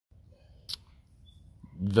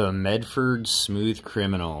The Medford Smooth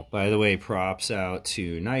Criminal. By the way, props out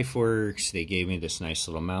to KnifeWorks. They gave me this nice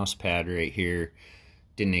little mouse pad right here.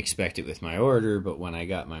 Didn't expect it with my order, but when I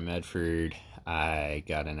got my Medford, I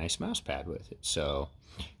got a nice mouse pad with it. So,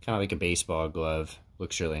 kind of like a baseball glove.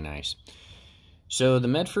 Looks really nice. So, the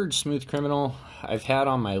Medford Smooth Criminal, I've had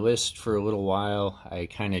on my list for a little while. I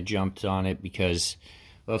kind of jumped on it because,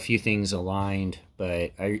 well, a few things aligned.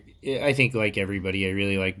 But I think, like everybody, I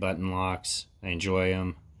really like button locks. I enjoy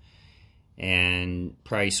them. And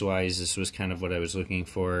price-wise, this was kind of what I was looking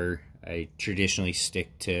for. I traditionally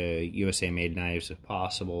stick to USA-made knives if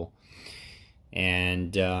possible.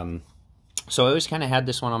 And so I always kind of had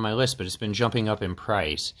this one on my list, but it's been jumping up in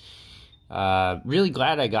price. Really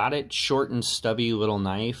glad I got it. Short and stubby little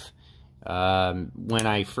knife. When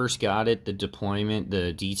I first got it, the deployment,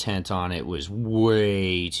 the detent on it was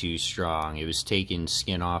way too strong. It was taking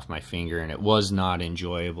skin off my finger, and it was not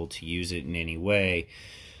enjoyable to use it in any way.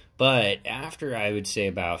 But after, I would say,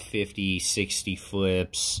 about 50, 60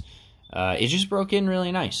 flips, it just broke in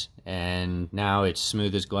really nice. And now it's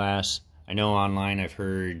smooth as glass. I know online I've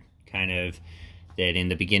heard kind of that in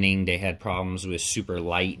the beginning they had problems with super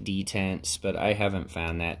light detents, but I haven't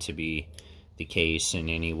found that to be the case in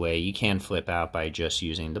any way. You can flip out by just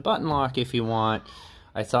using the button lock if you want.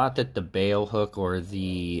 I thought that the bail hook or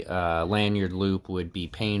the lanyard loop would be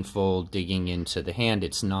painful digging into the hand.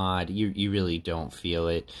 It's not. You really don't feel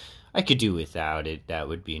it. I could do without it. That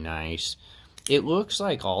would be nice. It looks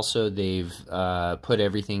like also they've put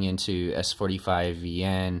everything into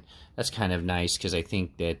S45VN. That's kind of nice because I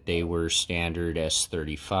think that they were standard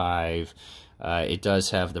S35. It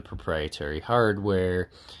does have the proprietary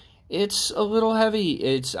hardware. It's a little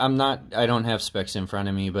heavy. I don't have specs in front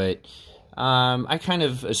of me, but I kind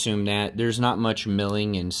of assume that there's not much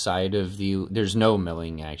milling inside of there's no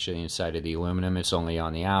milling actually inside of the aluminum. It's only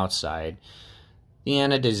on the outside. The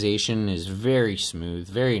anodization is very smooth,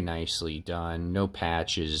 very nicely done. No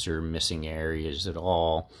patches or missing areas at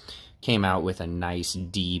all. Came out with a nice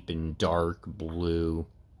deep and dark blue.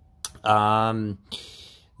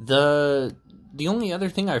 The only other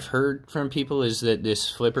thing I've heard from people is that this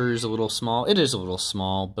flipper is a little small. It is a little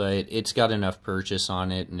small, but it's got enough purchase on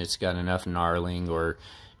it, and it's got enough knarling or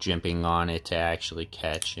jimping on it to actually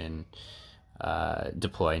catch and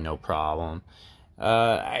deploy no problem.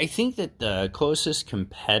 I think that the closest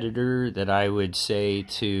competitor that I would say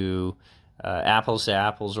to apples to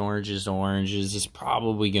apples, oranges to oranges, is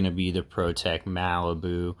probably going to be the ProTech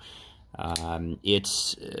Malibu.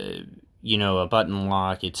 It's you know, a button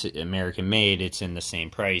lock, it's American made, it's in the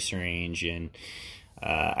same price range, and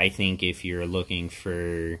I think if you're looking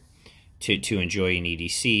for to enjoy an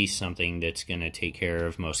EDC, something that's going to take care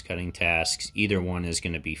of most cutting tasks, either one is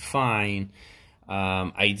going to be fine.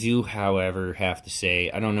 I do, however, have to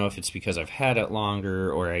say, I don't know if it's because I've had it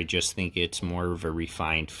longer or I just think it's more of a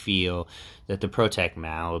refined feel, that the ProTech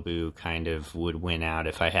Malibu kind of would win out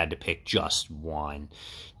if I had to pick just one.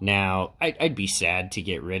 Now, I'd be sad to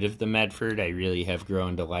get rid of the Medford. I really have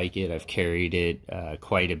grown to like it. I've carried it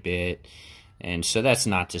quite a bit. And so that's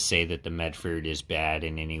not to say that the Medford is bad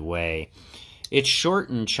in any way. It's short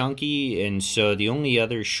and chunky, and so the only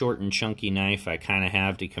other short and chunky knife I kind of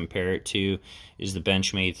have to compare it to is the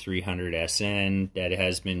Benchmade 300SN that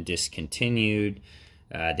has been discontinued.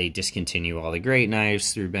 They discontinue all the great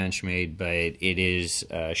knives through Benchmade, but it is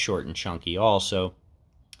short and chunky also.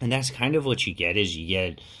 And that's kind of what you get, is you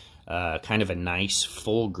get kind of a nice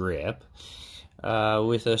full grip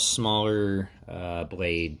with a smaller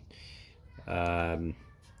blade.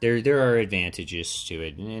 There are advantages to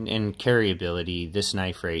it, and carryability. This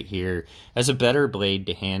knife right here has a better blade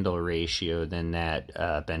to handle ratio than that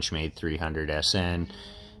Benchmade 300SN.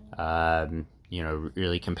 You know,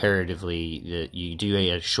 really comparatively, you do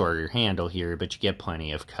get a shorter handle here, but you get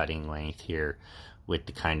plenty of cutting length here with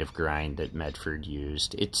the kind of grind that Medford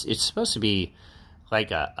used. It's supposed to be like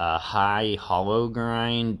a high hollow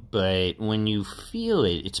grind, but when you feel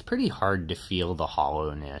it, it's pretty hard to feel the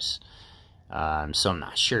hollowness. So I'm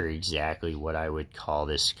not sure exactly what I would call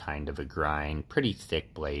this kind of a grind. Pretty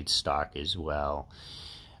thick blade stock as well.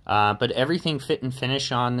 But everything fit and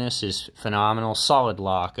finish on this is phenomenal. Solid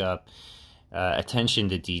lockup. Attention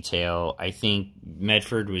to detail. I think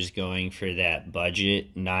Medford was going for that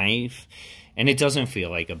budget knife, and it doesn't feel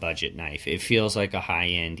like a budget knife. It feels like a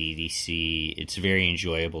high-end EDC. It's very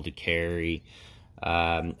enjoyable to carry.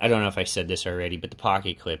 I don't know if I said this already, but the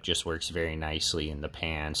pocket clip just works very nicely in the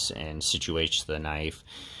pants and situates the knife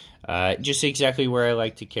just exactly where I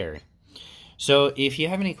like to carry. So if you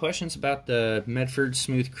have any questions about the Medford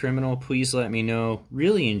Smooth Criminal, please let me know.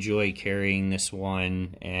 Really enjoy carrying this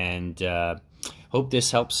one, and Hope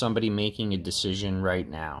this helps somebody making a decision right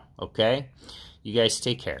now, okay? You guys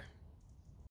take care.